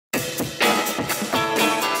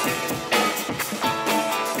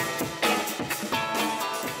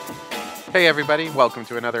Hey everybody, welcome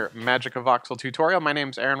to another MagicaVoxel tutorial. My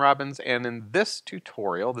name's Aaron Robbins, and in this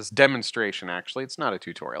tutorial, this demonstration actually, it's not a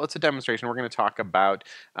tutorial, it's a demonstration. We're going to talk about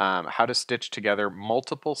how to stitch together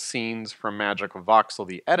multiple scenes from MagicaVoxel,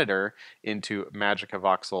 the editor, into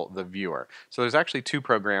MagicaVoxel, the viewer. So there's actually two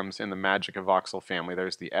programs in the MagicaVoxel family.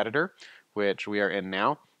 There's the editor, which we are in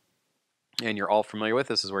now, and you're all familiar with.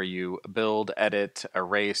 This is where you build, edit,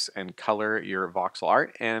 erase, and color your voxel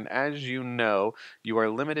art. And as you know, you are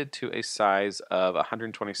limited to a size of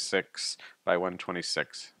 126 by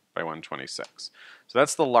 126 by 126. So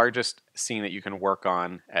that's the largest scene that you can work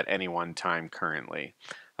on at any one time currently.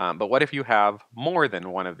 But what if you have more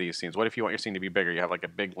than one of these scenes? What if you want your scene to be bigger? You have like a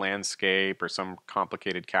big landscape or some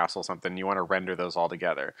complicated castle or something, you want to render those all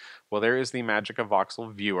together. Well, there is the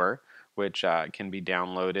MagicaVoxel viewer, which can be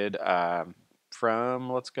downloaded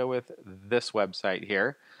from, let's go with this website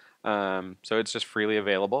here. So it's just freely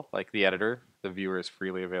available, like the editor. The viewer is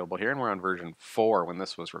freely available here, and we're on version 4 when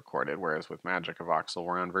this was recorded, whereas with MagicaVoxel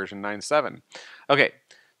we're on version 9.7. Okay,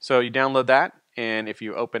 so you download that, and if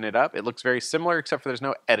you open it up, it looks very similar, except for there's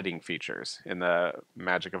no editing features in the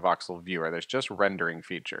MagicaVoxel viewer. There's just rendering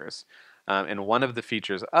features. And one of the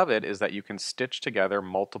features of it is that you can stitch together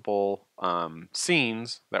multiple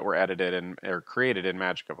scenes that were edited and or created in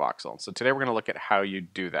MagicaVoxel. So today we're going to look at how you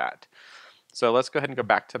do that. So let's go ahead and go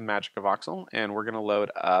back to MagicaVoxel, and we're going to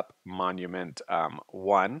load up Monument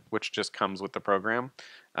 1, which just comes with the program.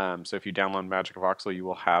 So if you download MagicaVoxel, you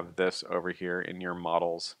will have this over here in your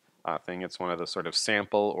models thing. It's one of the sort of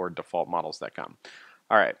sample or default models that come.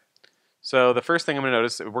 All right. So the first thing I'm going to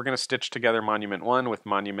notice, we're going to stitch together Monument 1 with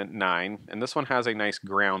Monument 9, and this one has a nice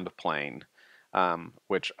ground plane,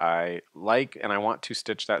 which I like, and I want to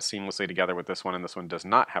stitch that seamlessly together with this one, and this one does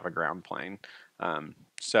not have a ground plane.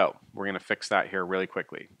 So we're going to fix that here really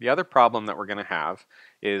quickly. The other problem that we're going to have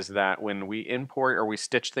is that when we import or we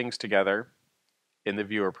stitch things together in the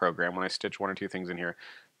viewer program, when I stitch one or two things in here,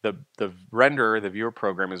 the renderer, the viewer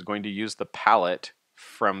program, is going to use the palette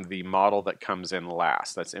from the model that comes in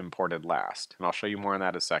last, that's imported last. And I'll show you more on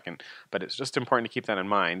that in a second, but it's just important to keep that in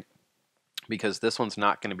mind because this one's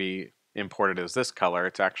not going to be imported as this color.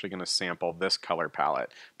 It's actually going to sample this color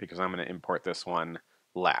palette because I'm going to import this one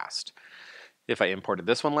last. If I imported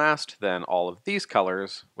this one last, then all of these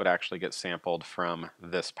colors would actually get sampled from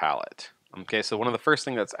this palette. Okay, so one of the first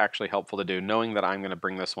things that's actually helpful to do, knowing that I'm going to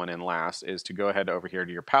bring this one in last, is to go ahead over here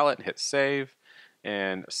to your palette, hit save,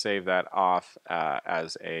 and save that off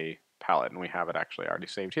as a palette. And we have it actually already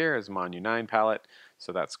saved here as Monu9 palette,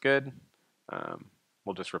 so that's good.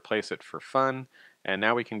 We'll just replace it for fun. And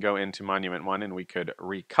now we can go into Monument 1 and we could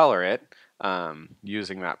recolor it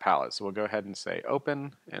using that palette. So we'll go ahead and say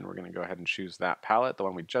open, and we're going to go ahead and choose that palette, the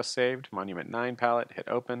one we just saved, Monument 9 palette, hit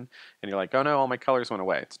open, and you're like, oh no, all my colors went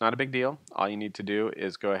away. It's not a big deal. All you need to do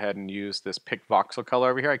is go ahead and use this Pick Voxel color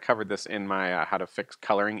over here. I covered this in my how to fix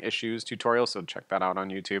coloring issues tutorial, so check that out on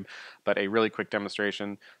YouTube. But a really quick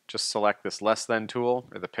demonstration, just select this less than tool,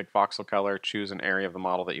 or the Pick Voxel color, choose an area of the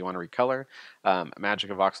model that you want to recolor.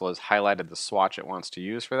 MagicaVoxel has highlighted the swatch it wants to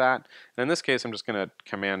use for that. And in this case, I'm just going to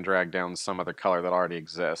command drag down some other color that already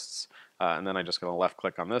exists. And then I'm just going to left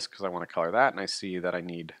click on this because I want to color that, and I see that I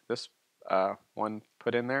need this one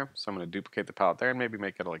put in there. So I'm going to duplicate the palette there and maybe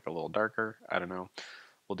make it like a little darker. I don't know.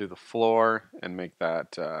 We'll do the floor and make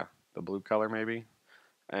that the blue color maybe.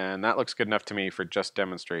 And that looks good enough to me for just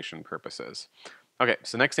demonstration purposes. Okay,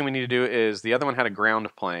 so next thing we need to do is the other one had a ground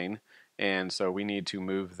plane, and so we need to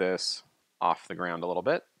move this off the ground a little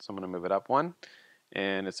bit. So I'm going to move it up one,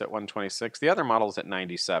 and it's at 126. The other model is at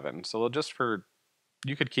 97. So we'll just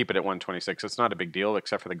you could keep it at 126. It's not a big deal,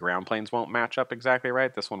 except for the ground planes won't match up exactly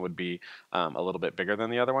right. This one would be a little bit bigger than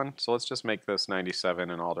the other one. So let's just make this 97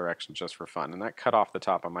 in all directions just for fun. And that cut off the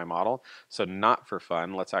top of my model. So not for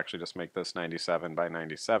fun, let's actually just make this 97 by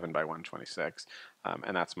 97 by 126.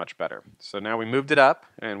 And that's much better. So now we moved it up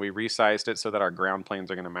and we resized it so that our ground planes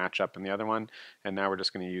are going to match up in the other one. And now we're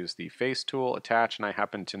just going to use the face tool, attach, and I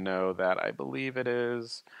happen to know that I believe it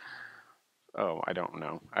is, oh, I don't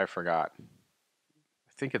know. I forgot.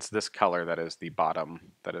 I think it's this color that is the bottom,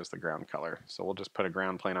 that is the ground color. So we'll just put a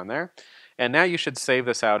ground plane on there. And now you should save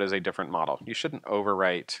this out as a different model. You shouldn't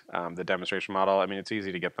overwrite the demonstration model. I mean, it's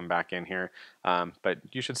easy to get them back in here, but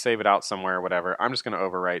you should save it out somewhere, whatever. I'm just going to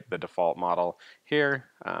overwrite the default model here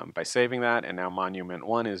by saving that, and now Monument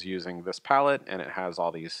 1 is using this palette, and it has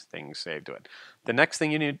all these things saved to it. The next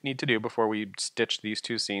thing you need to do before we stitch these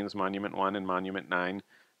two scenes, Monument 1 and Monument 9,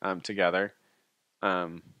 together,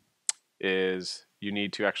 is you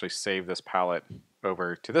need to actually save this palette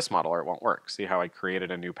over to this model or it won't work. See how I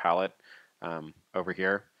created a new palette over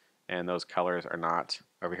here, and those colors are not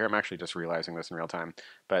over here. I'm actually just realizing this in real time,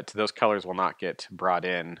 but those colors will not get brought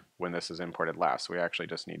in when this is imported last. So we actually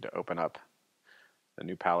just need to open up the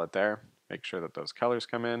new palette there, make sure that those colors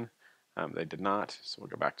come in. They did not, so we'll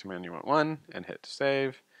go back to Monument 1 and hit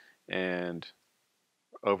save, and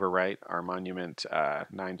overwrite our Monument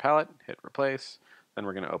 9 palette, hit replace. Then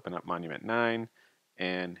we're going to open up Monument 9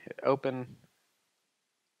 and hit open,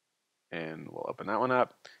 and we'll open that one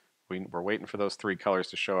up. We're waiting for those 3 colors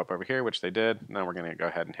to show up over here, which they did. Now we're going to go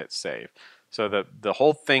ahead and hit save. So the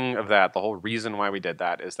whole thing of that, the whole reason why we did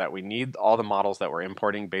that is that we need all the models that we're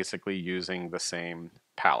importing basically using the same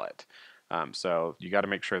palette. So you got to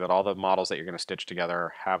make sure that all the models that you're going to stitch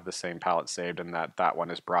together have the same palette saved, and that one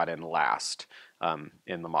is brought in last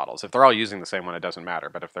in the models. If they're all using the same one, it doesn't matter,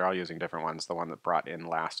 but if they're all using different ones, the one that brought in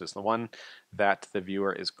last is the one that the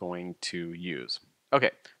viewer is going to use.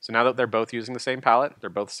 Okay, so now that they're both using the same palette, they're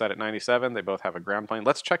both set at 97, they both have a ground plane.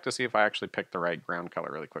 Let's check to see if I actually picked the right ground color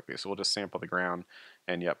really quickly. So we'll just sample the ground,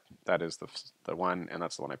 and yep, that is the one, and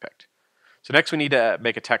that's the one I picked. So next we need to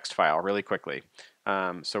make a text file really quickly.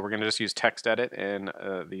 So we're going to just use text edit in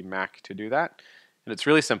the Mac to do that. And it's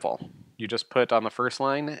really simple. You just put on the first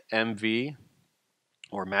line MV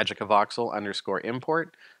or MagicaVoxel underscore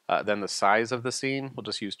import. Then the size of the scene, we'll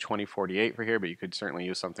just use 2048 for here, but you could certainly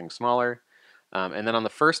use something smaller. And then on the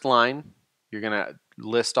first line, you're going to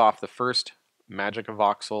list off the first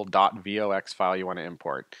MagicaVoxel.vox file you want to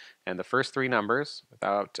import. And the first 3 numbers,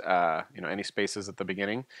 without any spaces at the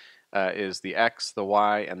beginning, is the X, the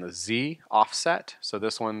Y, and the Z offset. So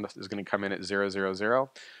this one is going to come in at 000.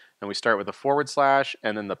 And we start with a /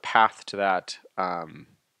 and then the path to that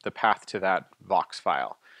Vox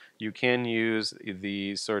file. You can use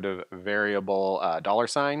the sort of variable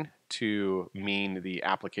 $ to mean the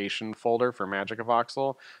application folder for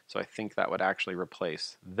MagicaVoxel. So I think that would actually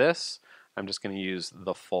replace this. I'm just going to use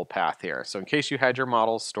the full path here. So in case you had your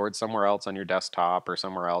models stored somewhere else on your desktop or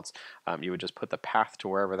somewhere else, you would just put the path to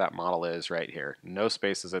wherever that model is right here. No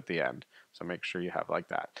spaces at the end. So make sure you have like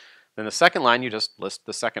that. Then the second line, you just list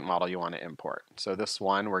the second model you want to import. So this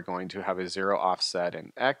one, we're going to have a 0 offset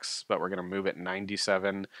in X, but we're going to move it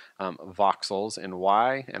 97 voxels in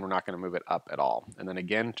Y, and we're not going to move it up at all. And then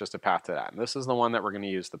again, just a path to that. And this is the one that we're going to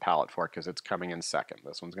use the palette for because it's coming in second.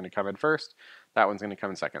 This one's going to come in first. That one's going to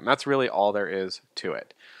come in second. And that's really all there is to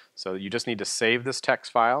it. So you just need to save this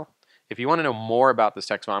text file. If you want to know more about this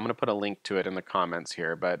text file, I'm going to put a link to it in the comments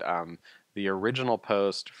here, but the original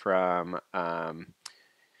post from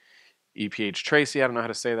EPH Tracy, I don't know how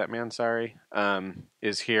to say that, man, sorry,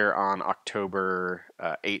 is here on October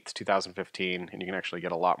 8th, 2015, and you can actually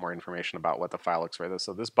get a lot more information about what the file looks like.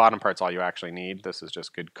 So this bottom part's all you actually need. This is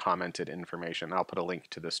just good commented information. I'll put a link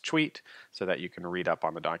to this tweet so that you can read up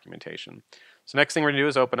on the documentation. So next thing we're going to do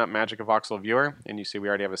is open up MagicaVoxel Viewer, and you see we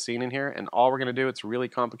already have a scene in here, and all we're going to do, it's really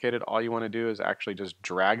complicated, all you want to do is actually just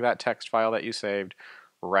drag that text file that you saved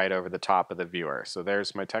right over the top of the viewer. So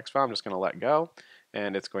there's my text file. I'm just going to let go,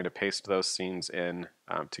 and it's going to paste those scenes in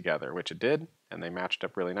together, which it did, and they matched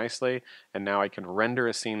up really nicely. And now I can render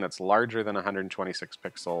a scene that's larger than 126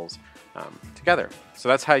 pixels together. So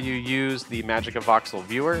that's how you use the MagicaVoxel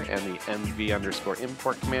Viewer and the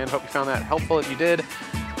MV_import command. Hope you found that helpful. If you did,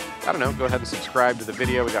 I don't know, go ahead and subscribe to the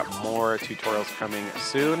video. We got more tutorials coming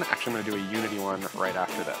soon. Actually, I'm going to do a Unity one right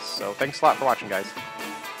after this. So thanks a lot for watching, guys.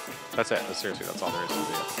 That's it. Seriously, that's all there is to the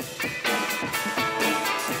video.